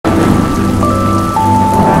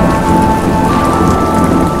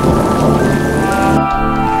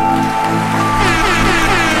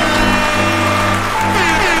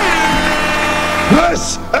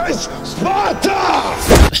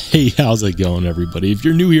Hey, how's it going, everybody? If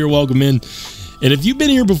you're new here, welcome in. And if you've been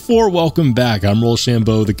here before, welcome back. I'm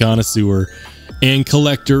Rollshambo, the connoisseur and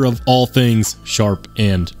collector of all things sharp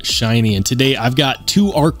and shiny. And today I've got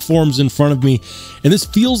two ARCFORMs in front of me, and this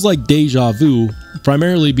feels like deja vu,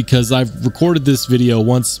 primarily because I've recorded this video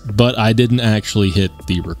once, but I didn't actually hit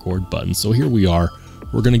the record button. So here we are.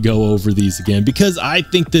 We're going to go over these again because I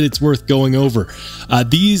think that it's worth going over.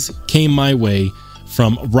 These came my way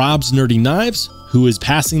from Rob's Nerdy Knives, who is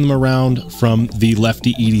passing them around from the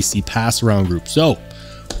Lefty EDC pass around group. So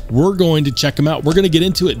we're going to check them out. We're going to get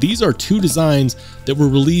into it. These are two designs that were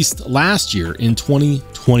released last year in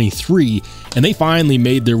 2023, and they finally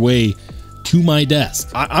made their way to my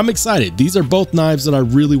desk. I'm excited. These are both knives that I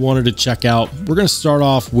really wanted to check out. We're going to start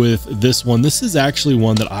off with this one. This is actually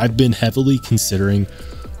one that I've been heavily considering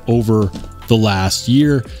over the last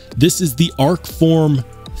year. This is the ARCFORM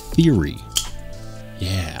Theory.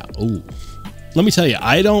 Yeah. Oh, let me tell you,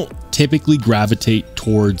 I don't typically gravitate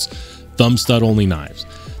towards thumb stud only knives.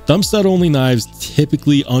 Thumb stud only knives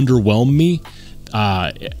typically underwhelm me.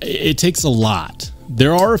 It takes a lot.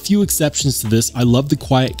 There are a few exceptions to this. I love the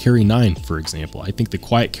Quiet Carry 9, for example. I think the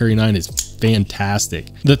Quiet Carry 9 is fantastic.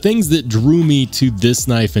 The things that drew me to this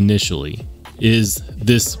knife initially is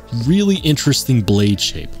this really interesting blade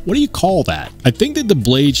shape. What do you call that? I think that the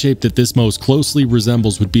blade shape that this most closely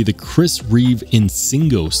resembles would be the Chris Reeve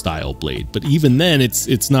Insingo style blade, but even then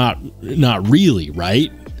it's not really,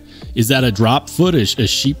 right? Is that a drop foot,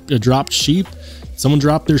 a dropped sheep? Someone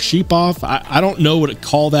dropped their sheep off? I don't know what to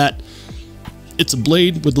call that. It's a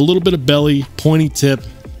blade with a little bit of belly, pointy tip,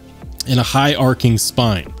 and a high arcing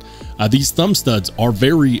spine. These thumb studs are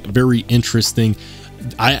very, very interesting.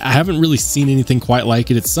 I haven't really seen anything quite like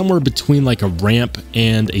it. It's somewhere between like a ramp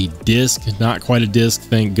and a disc, not quite a disc,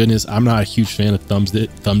 thank goodness. I'm not a huge fan of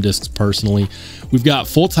thumb discs personally. We've got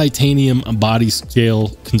full titanium body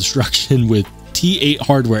scale construction with T8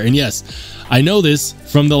 hardware. And yes, I know this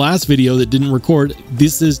from the last video that didn't record.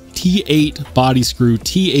 This is T8 body screw,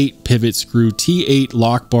 T8 pivot screw, T8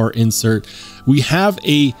 lock bar insert. We have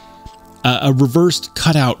a reversed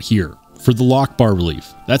cutout here for the lock bar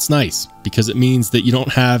relief. That's nice because it means that you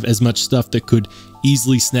don't have as much stuff that could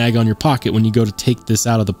easily snag on your pocket when you go to take this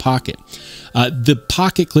out of the pocket. The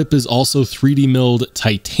pocket clip is also 3D milled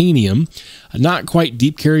titanium, not quite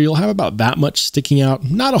deep carry. You'll have about that much sticking out,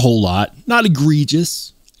 not a whole lot, not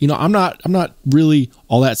egregious. You know, I'm not really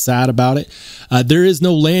all that sad about it. There is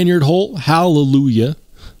no lanyard hole. Hallelujah.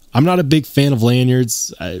 I'm not a big fan of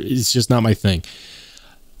lanyards. It's just not my thing.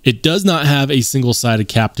 It does not have a single-sided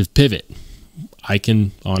captive pivot. I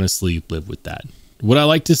can honestly live with that. Would I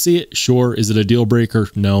like to see it? Sure. Is it a deal breaker?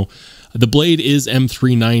 No. The blade is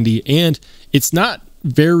M390 and it's not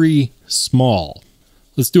very small.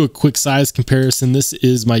 Let's do a quick size comparison. This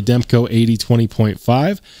is my Demko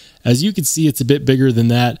 80-20.5. As you can see, it's a bit bigger than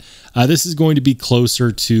that. This is going to be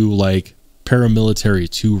closer to like paramilitary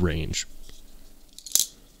 2 range.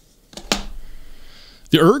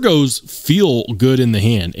 The ergos feel good in the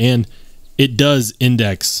hand, and it does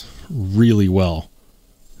index really well.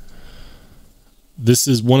 This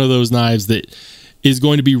is one of those knives that is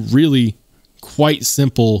going to be really quite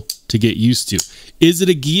simple to get used to. Is it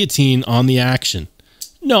a guillotine on the action?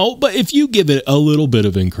 No, but if you give it a little bit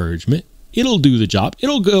of encouragement, it'll do the job.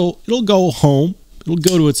 It'll go home. It'll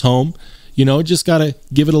go to its home. You know, just got to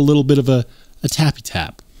give it a little bit of a tappy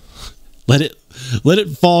tap. Let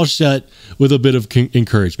it fall shut with a bit of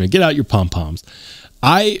encouragement. Get out your pom-poms.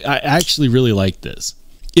 I actually really like this.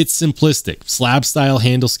 It's simplistic, slab style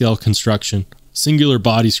handle scale construction, singular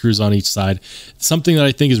body screws on each side. Something that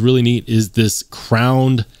I think is really neat is this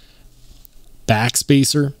crowned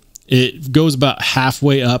backspacer. It goes about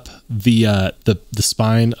halfway up the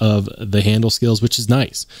spine of the handle scales, which is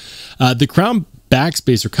nice. The crown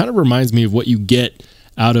backspacer kind of reminds me of what you get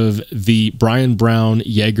out of the Brian Brown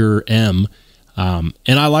Jaeger M. And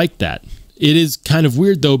I like that. It is kind of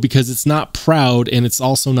weird though, because it's not proud and it's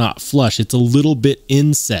also not flush. It's a little bit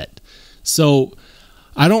inset. So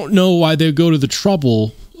I don't know why they go to the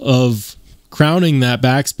trouble of crowning that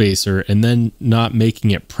backspacer and then not making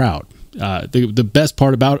it proud. The best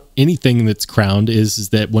part about anything that's crowned is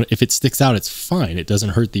that if it sticks out, it's fine. It doesn't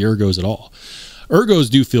hurt the ergos at all. Ergos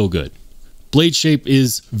do feel good. Blade shape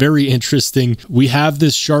is very interesting. We have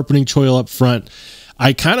this sharpening choil up front.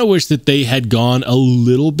 I kind of wish that they had gone a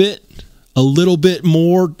little bit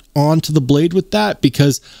more onto the blade with that,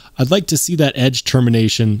 because I'd like to see that edge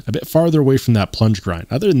termination a bit farther away from that plunge grind.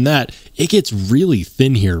 Other than that, it gets really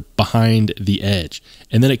thin here behind the edge,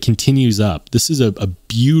 and then it continues up. This is a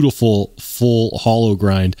beautiful full hollow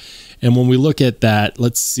grind. And when we look at that,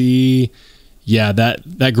 let's see. Yeah,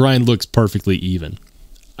 that grind looks perfectly even.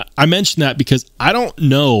 I mention that because I don't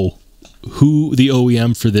know who the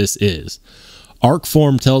OEM for this is.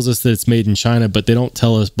 ARCFORM tells us that it's made in China, but they don't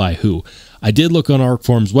tell us by who. I did look on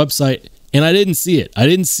ARCFORM's website and I didn't see it. I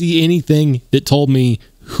didn't see anything that told me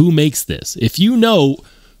who makes this. If you know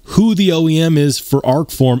who the OEM is for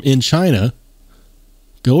ARCFORM in China,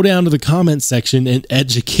 go down to the comment section and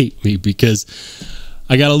educate me, because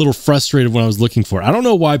I got a little frustrated when I was looking for it. I don't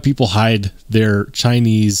know why people hide their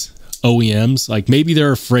Chinese OEMs. Like, maybe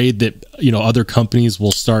they're afraid that, you know, other companies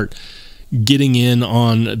will start getting in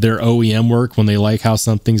on their OEM work when they like how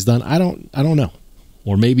something's done. I don't know.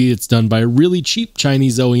 Or maybe it's done by a really cheap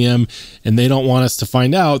Chinese OEM and they don't want us to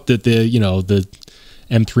find out that the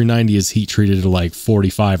M390 is heat treated to like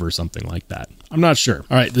 45 or something like that. I'm not sure.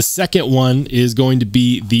 All right, the second one is going to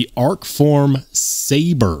be the ARCFORM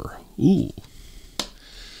Saber. Ooh.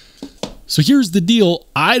 So here's the deal.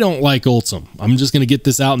 I don't like Ultim. I'm just going to get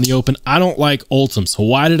this out in the open. I don't like Ultim. So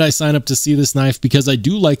why did I sign up to see this knife? Because I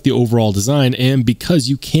do like the overall design, and because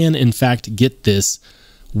you can, in fact, get this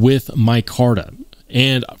with micarta.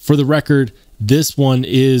 And for the record, this one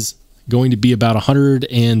is going to be about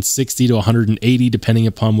 160 to 180, depending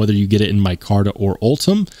upon whether you get it in micarta or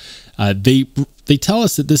Ultim. They tell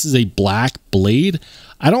us that this is a black blade.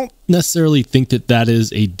 I don't necessarily think that that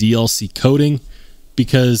is a DLC coating,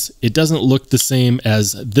 because it doesn't look the same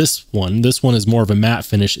as this one. This one is more of a matte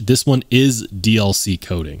finish. This one is DLC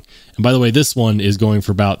coating. And by the way, this one is going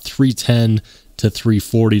for about 310 to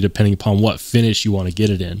 340, depending upon what finish you want to get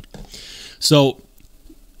it in. So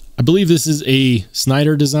I believe this is a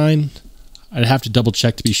Snyder design. I'd have to double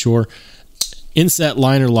check to be sure. Inset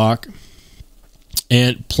liner lock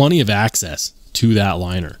and plenty of access to that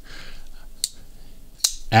liner.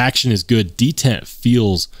 Action is good. Detent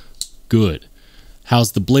feels good.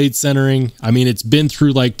 How's the blade centering? I mean, it's been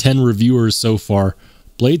through like 10 reviewers so far.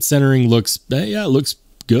 Blade centering looks, yeah, it looks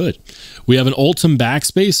good. We have an Ultim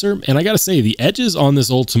backspacer, and I gotta say, the edges on this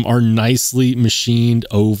Ultim are nicely machined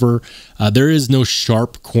over. There is no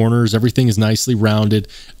sharp corners. Everything is nicely rounded.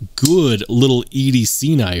 Good little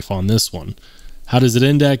EDC knife on this one. How does it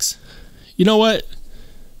index? You know what?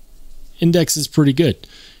 Index is pretty good.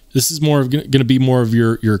 This is more of going to be more of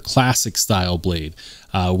your classic style blade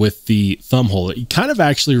with the thumb hole. It kind of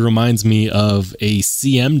actually reminds me of a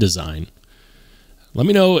CM design. Let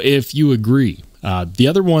me know if you agree. The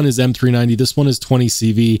other one is M390. This one is 20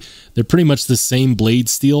 CV. They're pretty much the same blade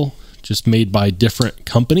steel, just made by different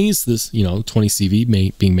companies. This, 20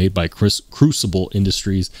 CV being made by Crucible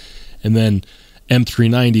Industries, and then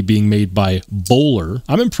M390 being made by Bowler.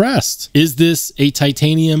 I'm impressed. Is this a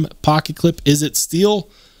titanium pocket clip? Is it steel?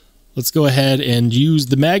 Let's go ahead and use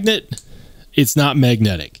the magnet. It's not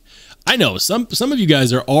magnetic. I know some of you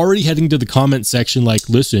guys are already heading to the comment section like,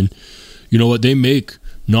 listen, you know what, they make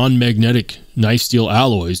non-magnetic knife steel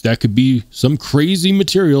alloys. That could be some crazy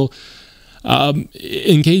material.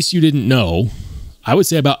 In case you didn't know, I would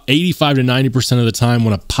say about 85 to 90% of the time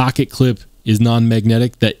when a pocket clip is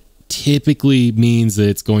non-magnetic, that typically means that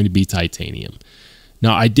it's going to be titanium.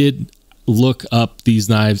 Now, I did look up these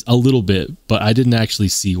knives a little bit, but I didn't actually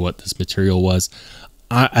see what this material was.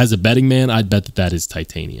 As a betting man, I'd bet that that is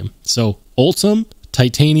titanium. So Ultim,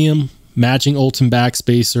 titanium, matching Ultim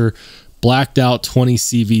backspacer, blacked out 20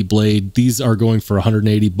 CV blade. These are going for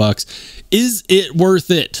 180 bucks. Is it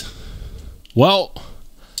worth it? Well,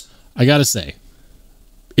 I gotta say,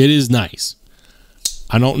 it is nice.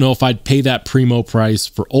 I don't know if I'd pay that primo price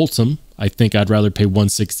for Ultim. I think I'd rather pay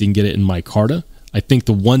 160 and get it in micarta. I think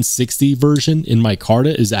the 160 version in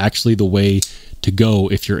micarta is actually the way to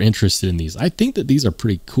go if you're interested in these. I think that these are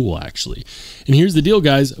pretty cool, actually. And here's the deal,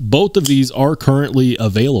 guys. Both of these are currently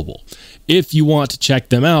available. If you want to check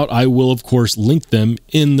them out, I will, of course, link them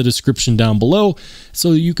in the description down below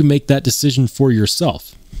so you can make that decision for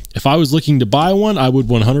yourself. If I was looking to buy one, I would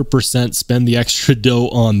 100% spend the extra dough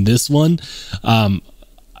on this one.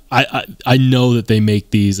 I know that they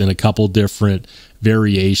make these in a couple different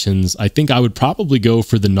variations. I think I would probably go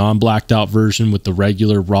for the non-blacked out version with the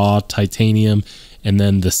regular raw titanium and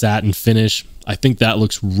then the satin finish. I think that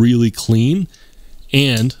looks really clean,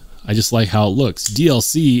 and I just like how it looks.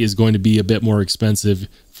 DLC is going to be a bit more expensive.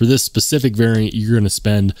 For this specific variant, you're going to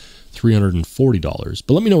spend $340.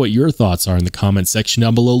 But let me know what your thoughts are in the comment section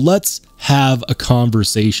down below. Let's have a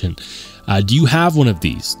conversation. Do you have one of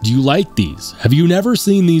these? Do you like these? Have you never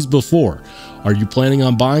seen these before? Are you planning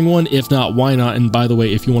on buying one? If not, why not? And by the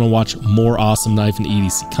way, if you want to watch more awesome knife and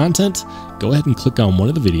EDC content, go ahead and click on one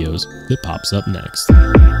of the videos that pops up next.